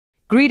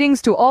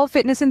Greetings to all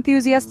fitness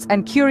enthusiasts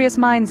and curious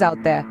minds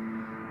out there.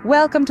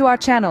 Welcome to our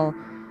channel,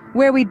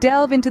 where we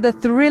delve into the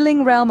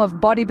thrilling realm of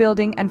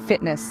bodybuilding and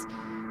fitness.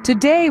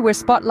 Today we're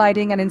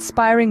spotlighting an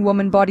inspiring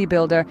woman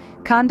bodybuilder,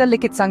 Kanda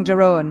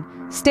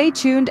Likitsangjaroen. Stay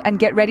tuned and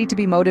get ready to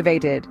be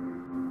motivated.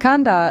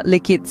 Kanda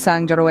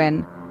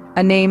Likitsangjaroen,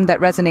 a name that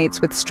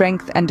resonates with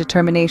strength and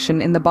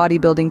determination in the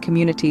bodybuilding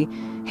community,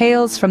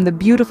 hails from the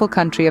beautiful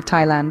country of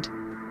Thailand.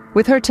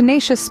 With her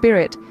tenacious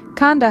spirit,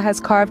 Kanda has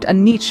carved a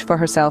niche for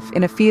herself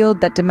in a field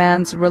that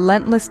demands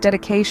relentless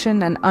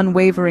dedication and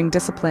unwavering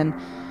discipline.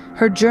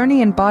 Her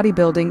journey in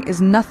bodybuilding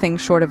is nothing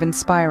short of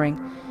inspiring.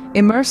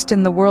 Immersed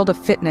in the world of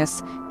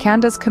fitness,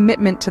 Kanda's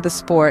commitment to the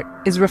sport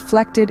is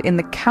reflected in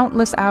the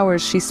countless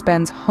hours she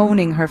spends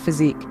honing her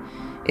physique.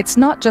 It's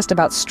not just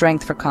about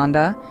strength for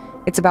Kanda,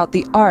 it's about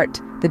the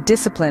art, the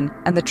discipline,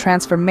 and the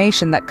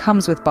transformation that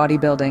comes with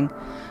bodybuilding.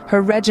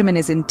 Her regimen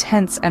is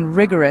intense and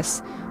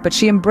rigorous, but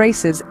she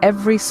embraces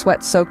every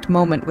sweat-soaked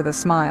moment with a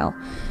smile.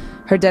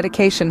 Her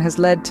dedication has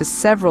led to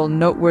several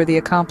noteworthy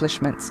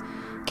accomplishments.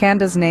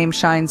 Kanda's name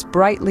shines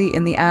brightly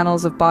in the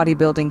annals of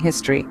bodybuilding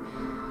history.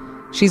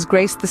 She's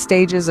graced the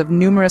stages of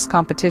numerous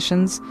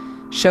competitions,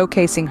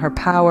 showcasing her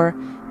power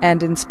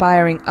and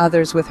inspiring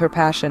others with her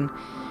passion.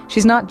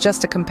 She's not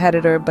just a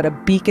competitor, but a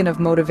beacon of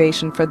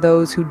motivation for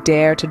those who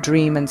dare to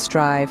dream and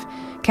strive.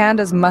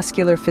 Kanda's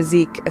muscular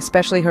physique,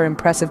 especially her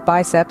impressive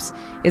biceps,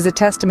 is a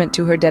testament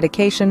to her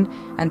dedication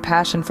and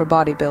passion for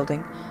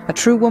bodybuilding. A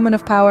true woman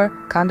of power,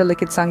 Kanda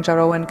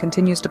Likitsangjaroen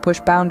continues to push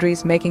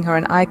boundaries, making her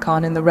an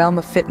icon in the realm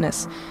of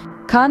fitness.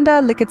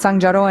 Kanda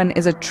Likitsangjaroen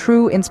is a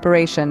true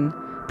inspiration,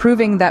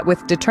 proving that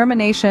with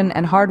determination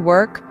and hard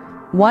work,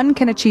 one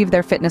can achieve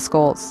their fitness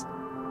goals.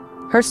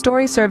 Her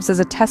story serves as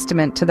a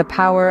testament to the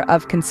power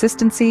of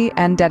consistency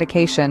and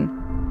dedication.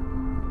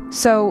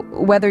 So,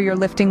 whether you're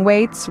lifting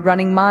weights,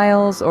 running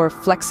miles, or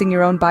flexing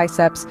your own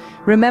biceps,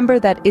 remember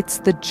that it's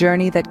the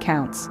journey that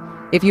counts.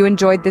 If you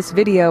enjoyed this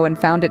video and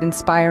found it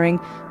inspiring,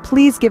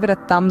 please give it a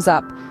thumbs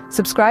up,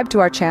 subscribe to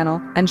our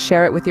channel, and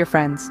share it with your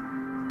friends.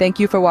 Thank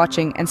you for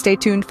watching, and stay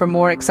tuned for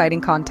more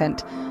exciting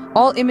content.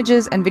 All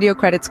images and video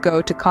credits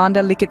go to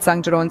Kanda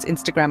Likitsangjaroen's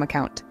Instagram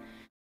account.